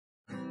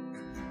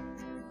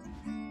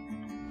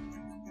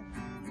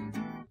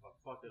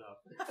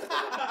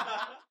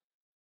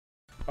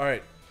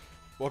Alright,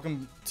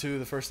 welcome to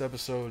the first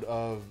episode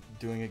of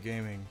Doing It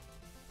Gaming.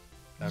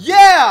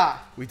 Yeah!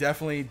 We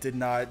definitely did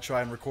not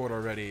try and record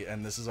already,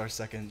 and this is our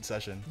second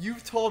session.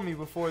 You've told me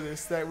before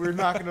this that we're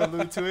not going to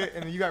allude to it,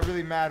 and you got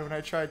really mad when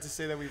I tried to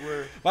say that we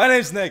were. My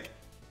name's Nick.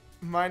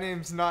 My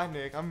name's not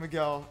Nick. I'm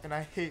Miguel, and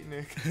I hate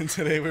Nick. And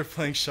today we're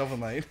playing Shovel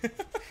Knight.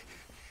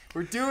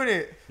 We're doing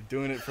it. We're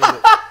doing it for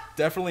the...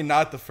 definitely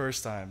not the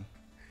first time.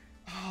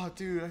 Oh,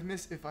 dude, I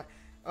miss if I...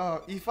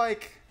 Oh,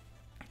 if-ike.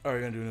 Oh, we're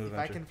gonna do another If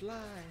I adventure. can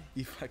fly.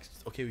 If-ike.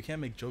 Okay, we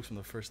can't make jokes from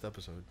the first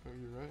episode. Oh,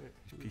 you're right.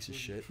 You piece of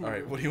shit.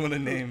 Alright, what do you want to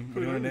name?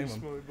 What do you want to name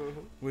him?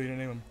 What are you gonna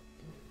name him?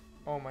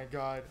 Oh my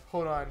god.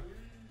 Hold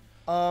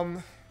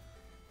on.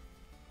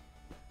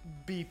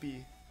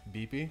 Beepy.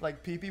 Beepy?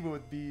 Like pee-pee, but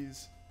with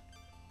bees.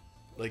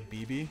 Like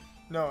BB?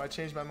 No, I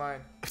changed my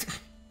mind.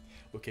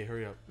 Okay,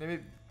 hurry up. Maybe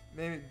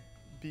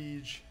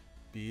Beej.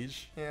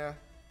 Beej? Yeah.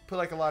 Put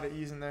like a lot of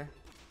E's in there.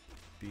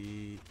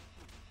 B-E...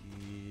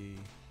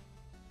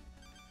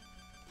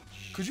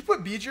 Could you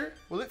put Beeger?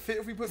 Will it fit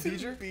if we put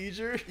Beeger?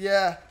 Beeger?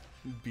 Yeah.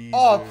 Beeger.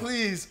 Oh,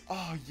 please.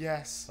 Oh,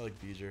 yes. I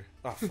like Beeger.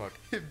 Oh, fuck.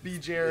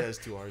 Beeger. Yeah, it's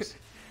 2 R's.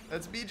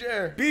 That's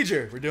Beeger.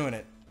 Beeger! We're doing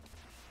it.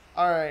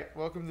 Alright,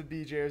 welcome to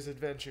Beeger's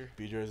Adventure.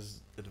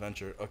 Beeger's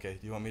Adventure. Okay,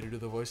 do you want me to do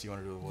the voice? You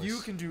want to do the voice? You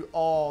can do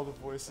all the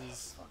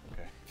voices.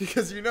 Okay.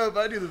 Because you know if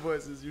I do the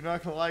voices, you're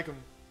not going to like them.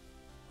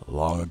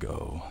 Long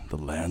ago, the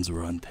lands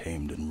were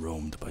untamed and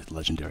roamed by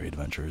legendary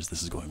adventurers.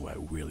 This is going by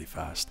really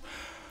fast.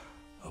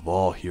 Of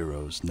all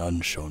heroes, none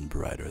shone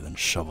brighter than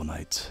Shovel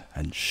Knight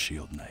and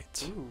Shield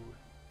Knight. Ooh,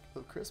 a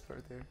little crisp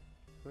right there.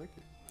 I like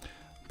it.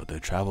 But their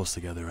travels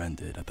together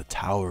ended at the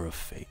Tower of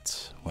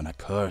Fate, when a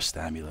cursed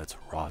amulet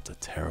wrought a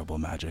terrible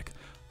magic.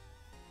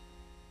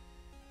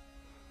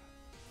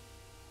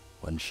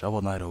 When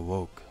Shovel Knight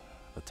awoke,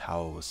 the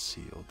tower was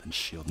sealed and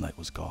Shield Knight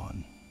was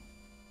gone.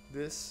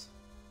 This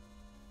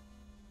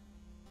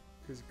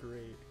is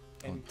great.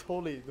 And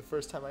totally the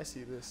first time I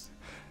see this.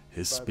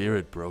 His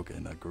spirit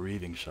broken, a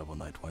grieving Shovel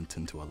Knight went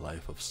into a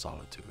life of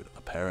solitude,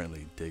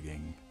 apparently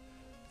digging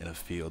in a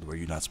field where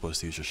you're not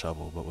supposed to use your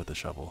shovel, but with a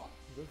shovel.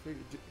 Go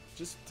figure.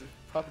 Just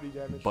property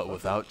damage. But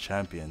without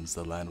champions,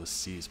 the land was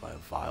seized by a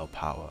vile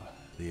power,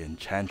 the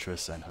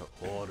Enchantress and her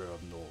Order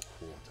of No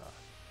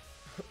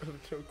Quarter.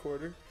 No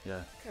quarter? Yeah.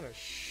 What kind of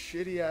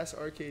shitty ass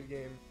arcade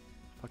game?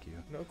 Fuck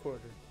you. No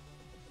quarter.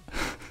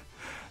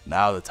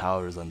 Now the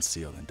tower is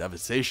unsealed and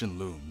devastation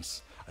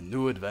looms. A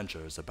new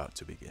adventure is about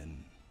to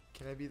begin.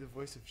 Can I be the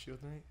voice of Shield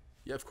Knight?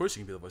 Yeah, of course you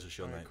can be the voice of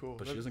Shield Alright, Knight, cool.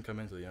 but she doesn't come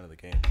into the end of the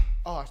game.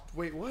 Oh,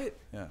 wait, what?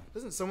 Yeah.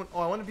 Doesn't someone... Oh,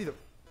 I want to be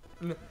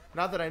the...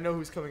 Not that I know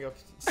who's coming up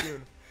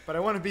soon, but I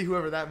want to be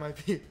whoever that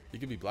might be. You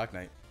could be Black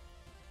Knight.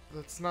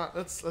 Let's not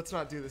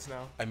do this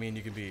now. I mean,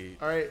 you could be...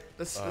 Alright,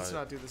 let's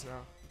not do this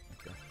now.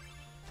 Okay.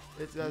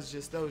 That was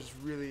just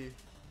really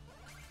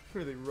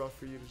rough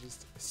for you to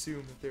just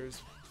assume that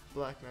there's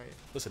Black Knight.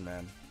 Listen,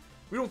 man.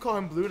 We don't call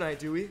him Blue Knight,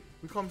 do we?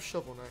 We call him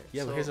Shovel Knight.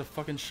 Yeah, so but he has a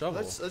fucking shovel.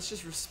 let's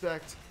just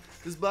respect.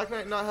 Does Black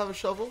Knight not have a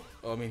shovel?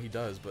 Oh, I mean, he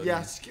does, but... Yeah,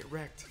 just get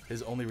wrecked.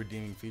 His only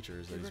redeeming feature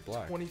is that he's Get wrecked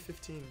black.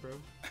 2015, bro.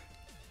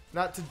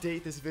 Not to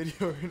date this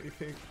video or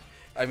anything.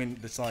 I mean,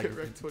 it's not like... Get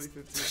wrecked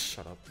 2015.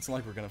 Shut up. It's not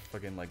like we're gonna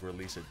fucking, like,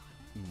 release it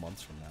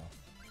months from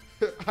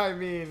now. I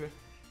mean,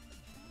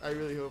 I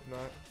really hope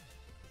not.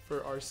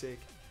 For our sake.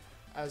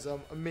 As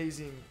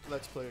amazing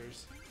Let's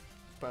Players,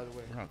 by the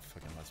way. We're not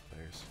fucking Let's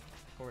Players.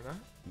 Oh, we're not?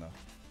 No.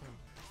 Oh.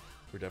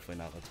 We're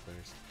definitely not Let's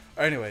Players.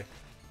 Anyway,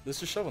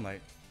 this is Shovel Knight.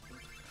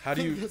 How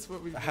do you... That's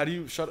what we How do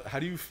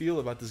you feel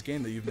about this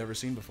game that you've never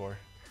seen before?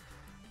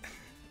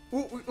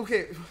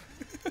 Okay.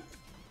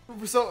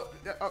 So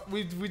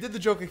we did the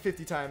joke like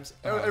 50 times.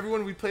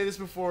 Everyone, we played this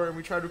before and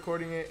we tried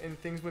recording it and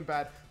things went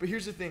bad. But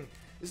here's the thing: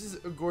 this is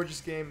a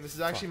gorgeous game. This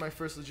is actually my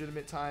first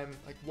legitimate time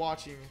like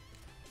watching,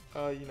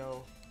 you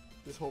know,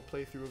 this whole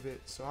playthrough of it.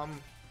 So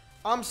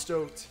I'm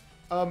stoked.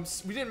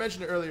 We didn't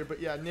mention it earlier, but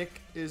yeah, Nick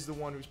is the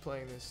one who's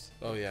playing this.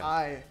 Oh yeah.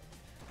 I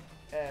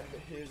am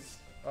his.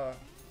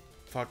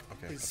 Fuck.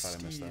 Okay, His I thought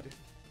I missed that.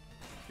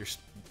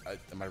 steed.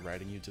 Am I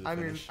riding you to the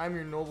finish? I'm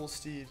your noble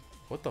steed.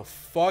 What the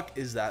fuck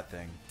is that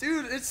thing?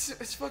 Dude,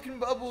 it's fucking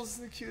Bubbles,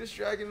 the cutest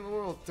dragon in the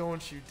world.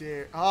 Don't you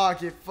dare. Ah,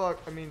 get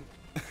fucked. I mean...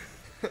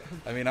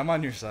 I mean, I'm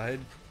on your side.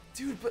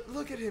 Dude, but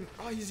look at him.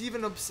 Oh, he's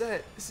even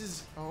upset. This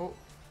is... Oh.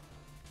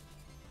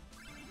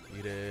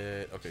 Eat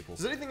it. Okay, cool.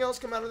 Does anything else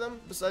come out of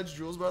them besides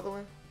jewels, by the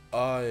way?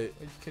 Like,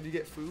 can you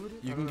get food?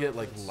 You can get,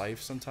 like,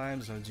 life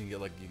sometimes. Sometimes you can get,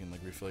 like,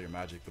 refill your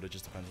magic, but it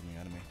just depends on the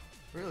enemy.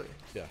 Really?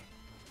 Yeah.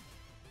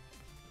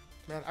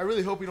 Man, I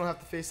really hope we don't have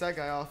to face that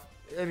guy off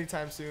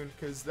anytime soon,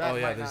 because that Oh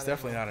yeah, might there's not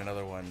definitely end not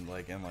another one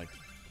like in like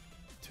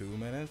 2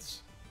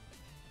 minutes.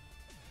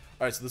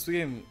 All right, so this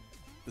game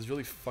is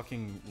really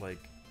fucking like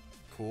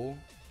cool.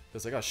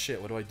 It's like, oh shit,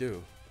 what do I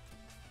do?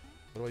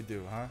 What do I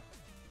do, huh?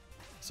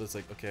 So it's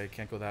like, okay, I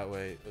can't go that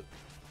way.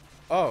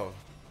 Oh,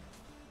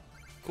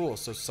 cool.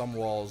 So some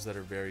walls that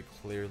are very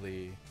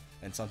clearly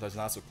and sometimes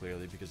not so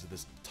clearly because of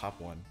this top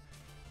one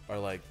are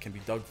like can be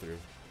dug through.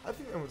 I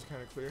think that one's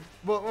kind of clear.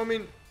 Well, I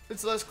mean,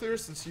 it's less clear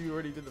since you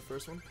already did the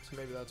first one, so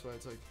maybe that's why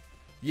it's like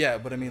Yeah,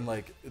 but I mean,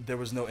 like, there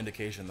was no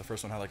indication. The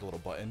first one had like a little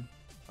button.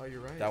 Oh,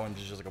 you're right. That one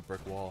is just like a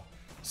brick wall.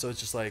 So it's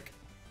just like,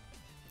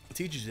 it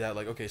teaches you that,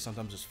 like, okay,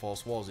 sometimes there's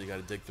false walls that you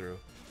gotta dig through.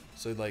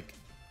 So, like,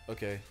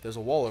 okay, there's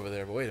a wall over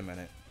there, but wait a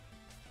minute.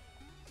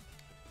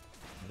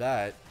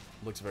 That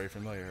looks very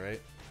familiar,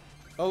 right?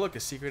 Oh, look, a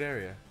secret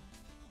area.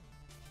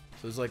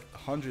 So there's like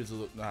hundreds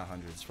of, not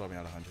hundreds, probably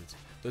not hundreds.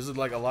 There's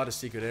like a lot of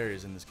secret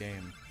areas in this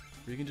game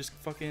where you can just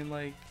fucking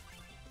like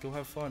go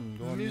have fun,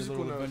 go on your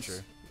little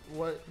adventure.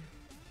 What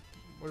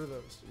are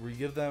those? We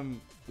give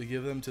them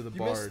to the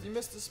bard. You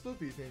missed the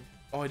Sploopy thing.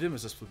 Oh, I did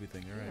miss the Sploopy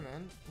thing. You're right. Yeah,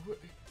 man.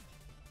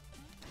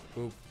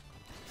 Boop.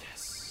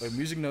 Yes. Like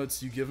music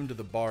notes, you give them to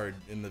the bard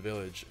in the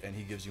village, and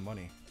he gives you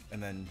money,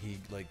 and then he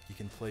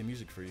can play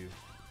music for you.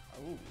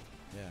 Oh.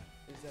 Yeah.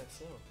 Is that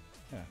so?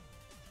 Yeah.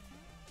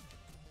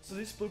 So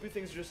these Sploopy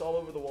things are just all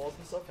over the walls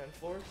and stuff and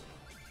floors?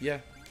 Yeah.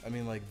 I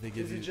mean, like they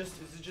give you. Is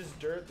it just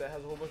dirt that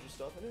has a whole bunch of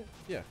stuff in it?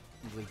 Yeah.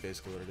 That's like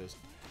basically what it is.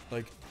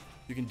 Like,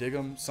 you can dig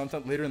them.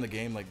 Sometime later in the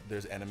game, like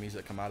there's enemies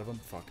that come out of them.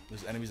 Fuck.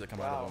 There's enemies that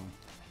come out of them.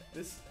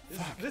 This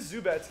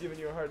Zubat's giving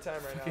you a hard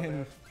time right now,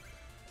 man.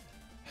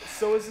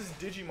 So is this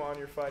Digimon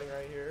you're fighting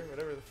right here,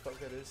 whatever the fuck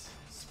that is.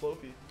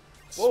 Sploopy.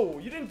 Whoa,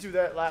 you didn't do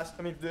that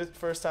the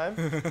first time?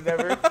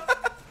 Never.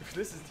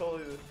 This is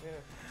totally the, yeah.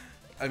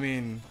 I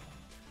mean.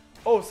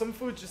 Oh, some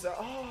food just,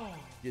 oh.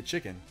 You get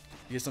chicken.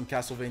 You get some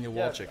Castlevania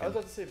wall chicken. I was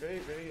about to say very,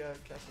 very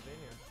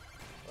Castlevania.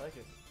 I like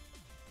it.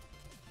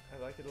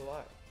 I like it a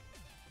lot.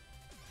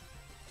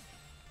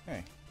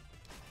 Hey.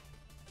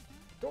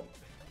 Don't.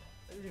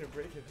 You're gonna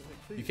break it.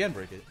 Like, please. You can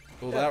break it.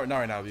 Well, not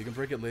right now, but you can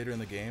break it later in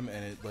the game,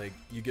 and it like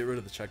you get rid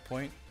of the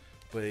checkpoint,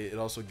 but it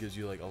also gives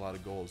you like a lot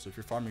of gold. So if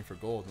you're farming for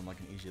gold in like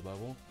an easy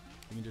level,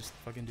 you can just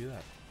fucking do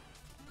that.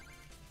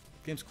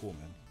 The game's cool,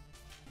 man.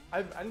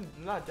 I'm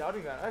not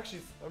doubting that.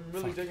 Actually, I'm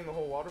really digging the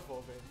whole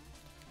waterfall thing.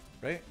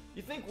 Right?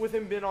 You think with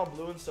him being all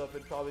blue and stuff,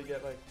 it'd probably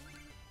get like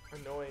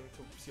annoying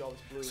to see all this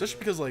blue. Especially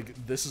because like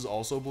this is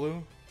also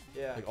blue.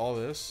 Yeah. Like all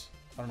this.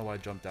 I don't know why I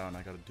jumped down.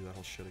 I gotta do that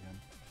whole shit again.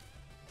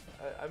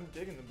 I'm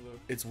digging the blue.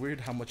 It's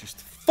weird how much you.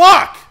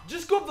 Fuck!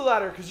 Just go up the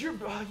ladder, cause you're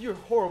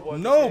horrible.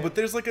 No, but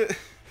there's like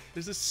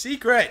there's a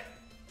secret.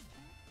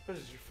 What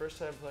is this, your first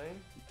time playing?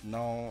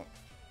 No.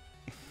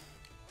 God, you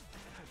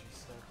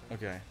suck, man.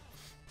 Okay.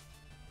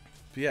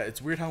 But yeah,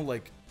 it's weird how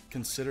like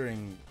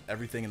considering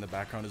everything in the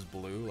background is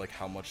blue, like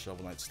how much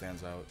Shovel Knight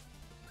stands out.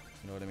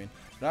 You know what I mean?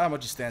 Not how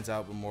much he stands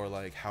out, but more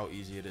like how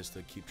easy it is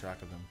to keep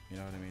track of him. You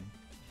know what I mean?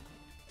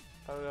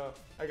 I don't know.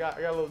 I got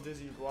a little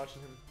dizzy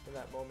watching him in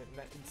that moment, in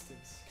that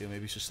instance. Okay,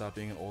 maybe you should stop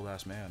being an old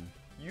ass man.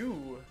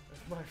 You,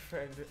 my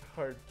friend,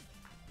 are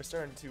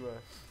starting to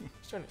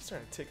starting to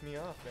tick me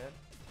off, man.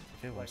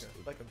 Okay, well,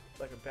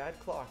 like a bad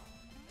clock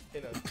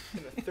in a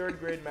third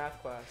grade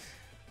math class.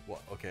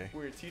 What? Okay.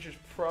 Where your teacher's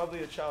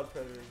probably a child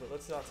predator, but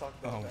let's not talk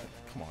about that now.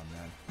 Come on,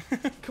 man.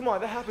 Come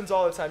on, that happens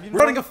all the time. We're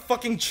running a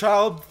fucking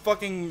child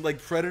fucking like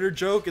predator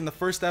joke in the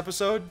first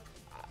episode.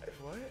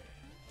 What?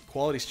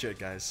 Quality shit,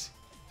 guys.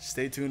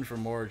 Stay tuned for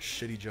more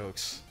shitty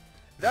jokes.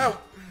 That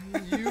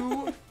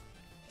you're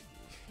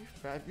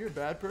a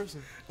bad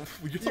person.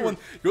 You're the one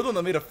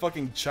that made a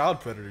fucking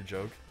child predator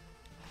joke.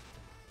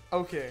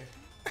 Okay.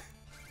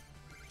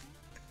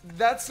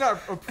 That's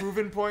not a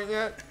proven point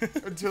yet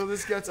until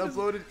this gets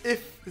uploaded.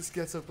 If this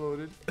gets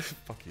uploaded.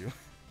 Fuck you.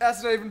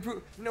 That's not even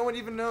proof. No one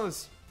even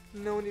knows.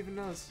 No one even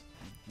knows.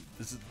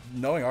 This is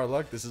knowing our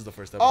luck. This is the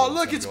first episode. Oh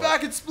look, it's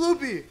back. It's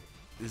Sploopy.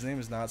 His name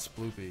is not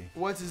Sploopy.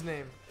 What's his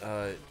name?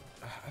 I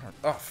don't.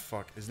 Oh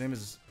fuck. His name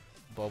is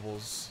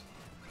Bubbles.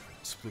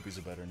 Sploopy's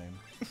a better name.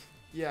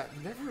 Yeah.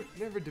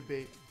 Never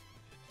debate.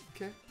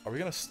 Okay. Are we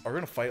gonna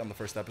fight on the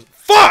first episode?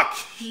 Fuck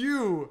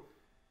you.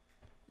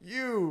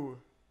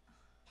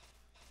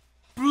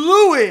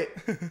 Blew it!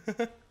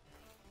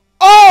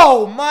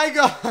 Oh my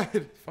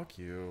god! Fuck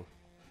you.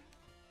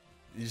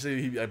 You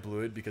say I blew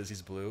it because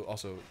he's blue?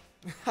 Also...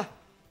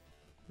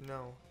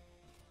 No.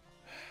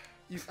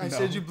 I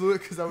said you blew it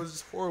because that was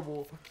just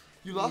horrible.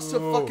 You lost to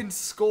fucking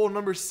skull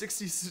number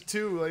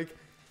 62. Like,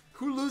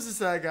 who loses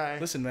that guy?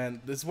 Listen,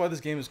 man, this is why this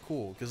game is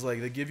cool. Because,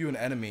 like, they give you an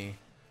enemy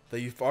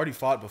that you've already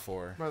fought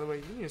before. By the way,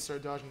 you need to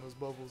start dodging those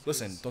bubbles.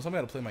 Listen, don't tell me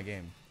how to play my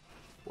game.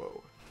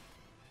 Whoa.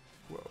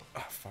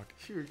 Oh, fuck.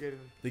 You're getting...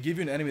 They give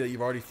you an enemy that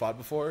you've already fought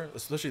before,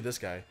 especially this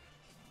guy.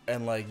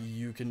 And, like,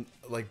 you can,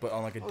 like, but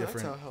on, like, a different...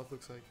 that's how health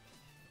looks like.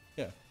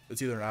 Yeah.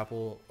 It's either an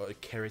apple, a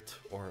carrot,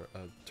 or a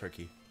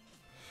turkey.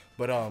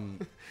 But,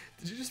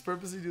 Did you just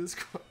purposely do this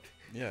squat?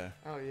 Yeah.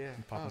 Oh, yeah.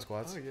 Popping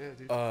squats. Oh, yeah,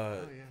 dude. Oh,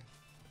 yeah.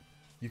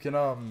 You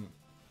can,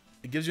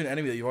 it gives you an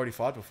enemy that you've already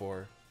fought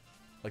before.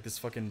 Like this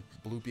fucking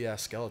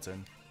bloopy-ass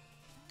skeleton.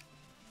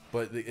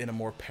 But in a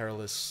more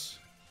perilous,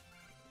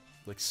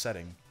 like,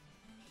 setting.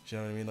 Do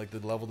you know what I mean? Like,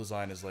 the level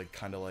design is, like,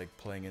 kind of, like,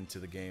 playing into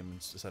the game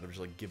instead of just,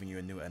 like, giving you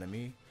a new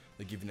enemy.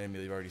 They give you an enemy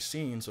that you've already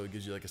seen, so it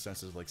gives you, like, a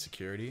sense of, like,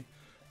 security.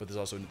 But there's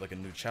also, like, a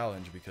new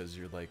challenge because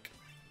you're, like,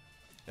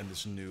 in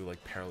this new,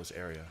 like, perilous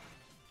area.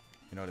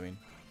 You know what I mean?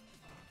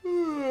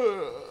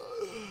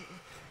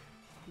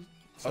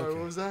 Sorry, Okay.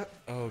 what was that?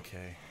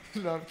 Okay.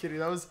 No, I'm kidding.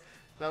 That was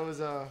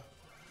insightful.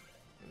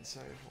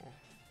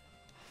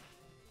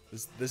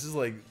 This is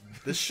like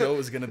this show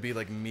is gonna be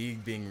like me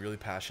being really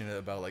passionate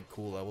about like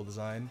cool level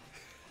design,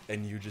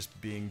 and you just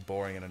being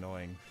boring and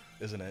annoying,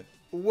 isn't it?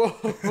 Whoa!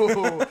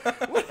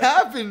 What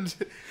happened?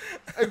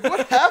 Like,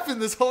 what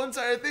happened this whole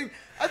entire thing?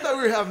 I thought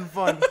we were having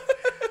fun.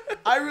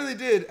 I really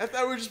did. I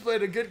thought we were just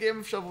playing a good game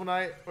of Shovel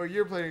Knight, or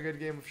you're playing a good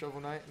game of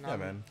Shovel Knight. Yeah,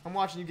 man. I'm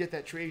watching you get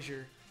that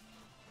treasure.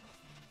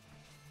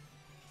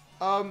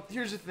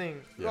 Here's the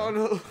thing. Yeah. Oh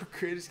no,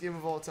 greatest game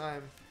of all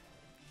time.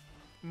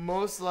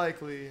 Most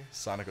likely.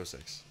 Sonic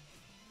 06.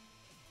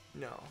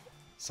 No.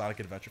 Sonic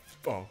Adventure.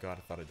 Oh god,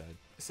 I thought I died.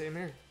 Same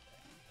here.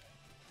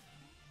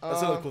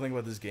 That's the other cool thing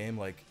about this game.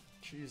 Like,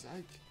 jeez,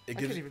 I gives,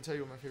 can't even tell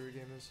you what my favorite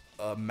game is.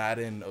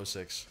 Madden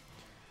 06.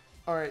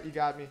 All right, you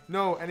got me.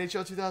 No,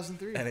 NHL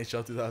 2003.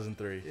 NHL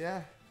 2003.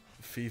 Yeah.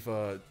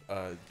 FIFA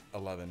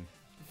 11.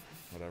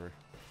 Whatever.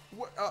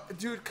 What,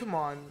 dude, come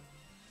on.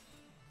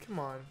 Come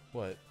on.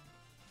 What?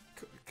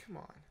 Come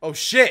on. Oh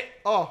shit!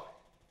 Oh.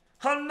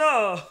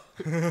 Hanna!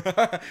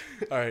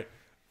 Alright.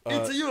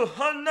 It's you,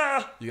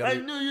 Hanna! I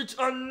knew you,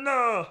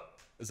 Hanna!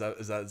 Is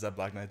that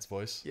Black Knight's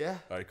voice? Yeah.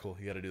 Alright, cool.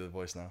 You gotta do the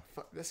voice now.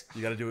 Fuck this.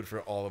 You gotta do it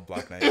for all of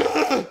Black Knight.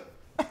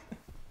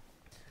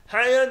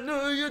 I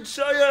knew you'd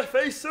show your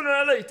face sooner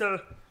or later.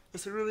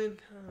 It's a really...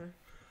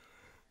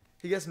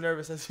 He gets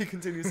nervous as he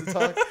continues to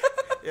talk.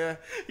 Yeah.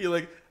 He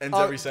like ends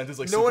every sentence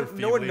like no super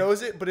one, no one feebly.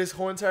 knows it, but his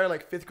whole entire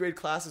like 5th grade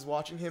class is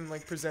watching him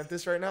like present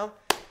this right now.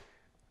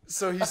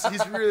 So he's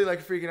really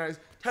like freaking out. He's,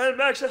 Turn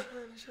back, there's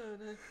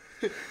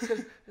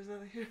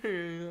nothing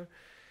here.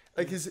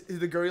 like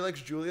the girl he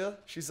likes, Julia.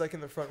 She's like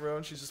in the front row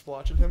and she's just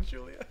watching him.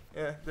 Julia.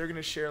 Yeah, they're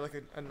gonna share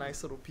like a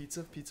nice little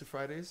Pizza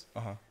Fridays.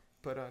 Uh-huh.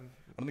 But I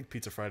don't think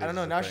Pizza Friday. I don't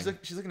know. Now she's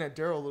looking at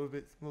Daryl a little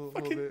bit.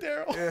 Fucking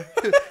Daryl. Yeah.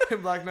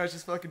 And Black Knight's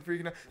just fucking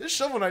freaking out. This is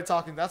Shovel Knight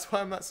talking. That's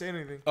why I'm not saying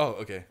anything. Oh,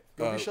 okay.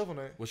 Go be Shovel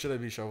Knight. What should I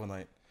be Shovel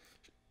Knight?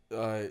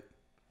 I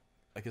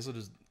guess I'll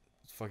just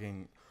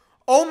fucking.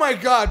 Oh my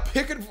God!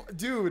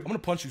 Dude. I'm gonna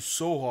punch you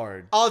so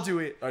hard. I'll do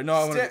it. All right, no,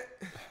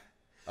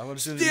 I want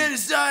to stand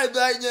aside,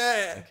 Black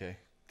Knight. Okay,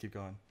 keep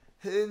going.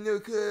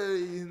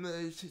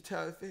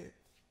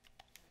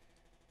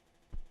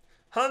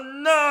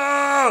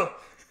 Hanna!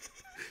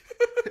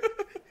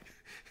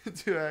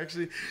 Dude,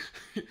 actually.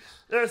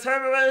 There's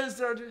time away,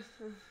 soldier.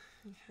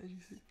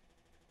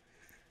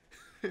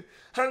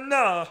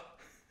 Hanna!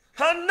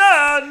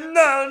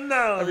 Hanna!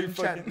 No! Every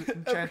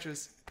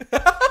enchantress.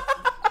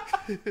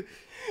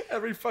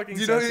 Every fucking.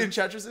 Do you know who the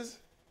enchantress is?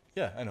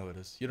 Yeah, I know who it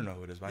is. You don't know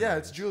who it is. But Yeah, I know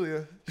it's who it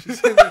is. Julia. She's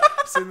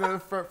sitting in the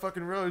front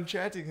fucking row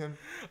enchanting him.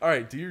 All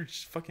right, do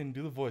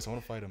the voice. I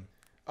want to fight him.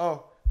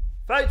 Oh.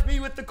 Fight me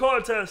with the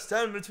quarter.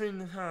 Stand between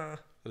the...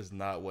 That is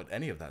not what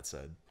any of that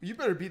said. You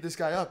better beat this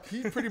guy up.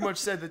 He pretty much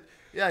said that,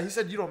 yeah, he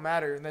said you don't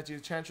matter and that the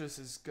enchantress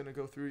is going to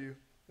go through you.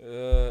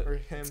 Or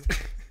him.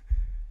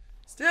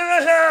 Stay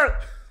right here!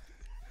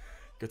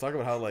 Go talk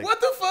about how, like...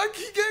 What the fuck?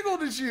 He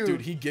giggled at you.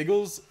 Dude, he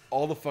giggles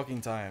all the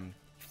fucking time.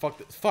 Fuck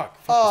this. Fuck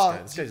this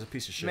guy. This guy's a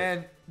piece of shit.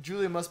 Man,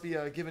 Julia must be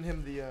giving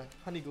him the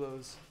honey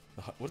glows.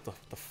 What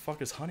the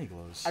fuck is honey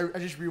glows? I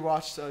just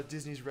rewatched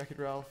Disney's Wreck-It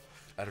Ralph.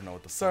 I don't know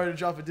what the Sorry fuck. to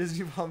drop a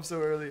Disney bomb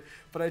so early,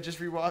 but I just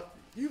rewatched...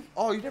 You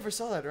never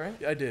saw that, right?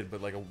 Yeah, I did,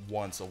 but like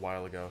once a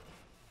while ago.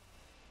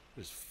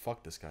 Just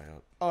fuck this guy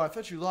up. Oh, I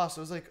thought you lost.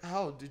 I was like,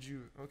 how did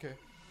you... Okay.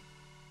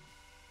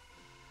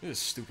 This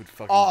stupid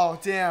fucking... Oh,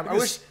 damn. I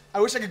wish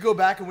I could go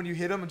back and when you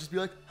hit him and just be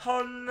like,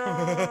 Oh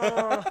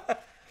no!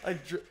 like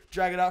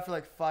drag it out for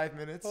like 5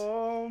 minutes.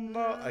 Oh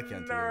no. I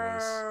can't do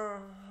your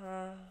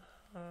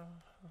voice.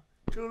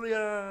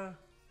 Julia!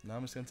 Now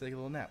I'm just gonna take a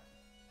little nap.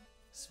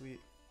 Sweet.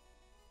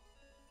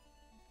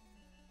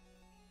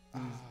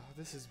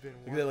 This has been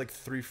Look at that like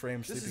 3 frame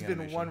This has sleeping been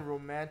animation. one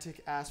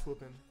romantic ass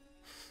whooping.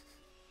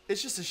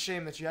 It's just a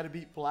shame that you had to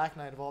beat Black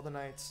Knight of all the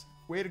nights.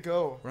 Way to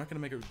go. We're not gonna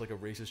make it like a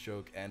racist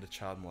joke and a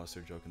child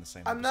molester joke in the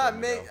same I'm episode, not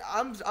Miguel.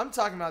 I'm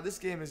talking about this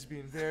game is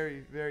being very,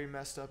 very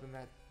messed up in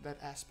that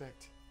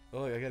aspect.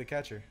 Oh, I got a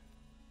catcher.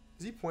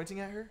 Is he pointing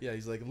at her? Yeah,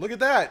 he's like, look at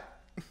that.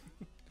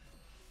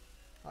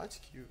 Oh, that's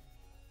cute.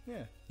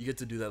 Yeah, you get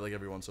to do that like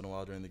every once in a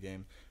while during the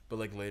game, but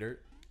like later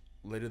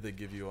they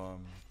give you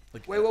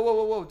like. Wait,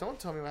 whoa! Don't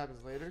tell me what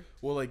happens later.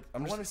 Well, like I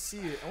want to see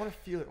it. I want to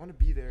feel it. I want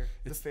to be there.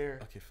 The fair.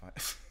 Okay, fine.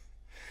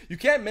 You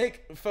can't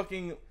make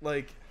fucking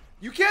like.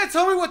 You can't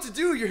tell me what to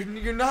do.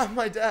 You're not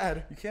my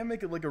dad. You can't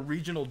make it like a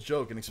regional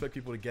joke and expect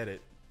people to get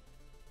it.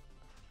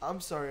 I'm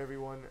sorry,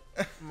 everyone.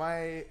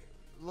 My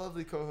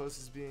lovely co-host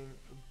is being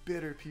a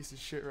bitter piece of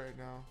shit right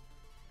now,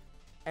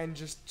 and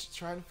just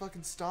trying to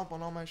fucking stomp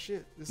on all my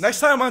shit.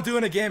 Next time I'm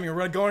doing a game,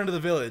 we're going to the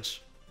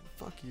village.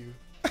 Fuck you.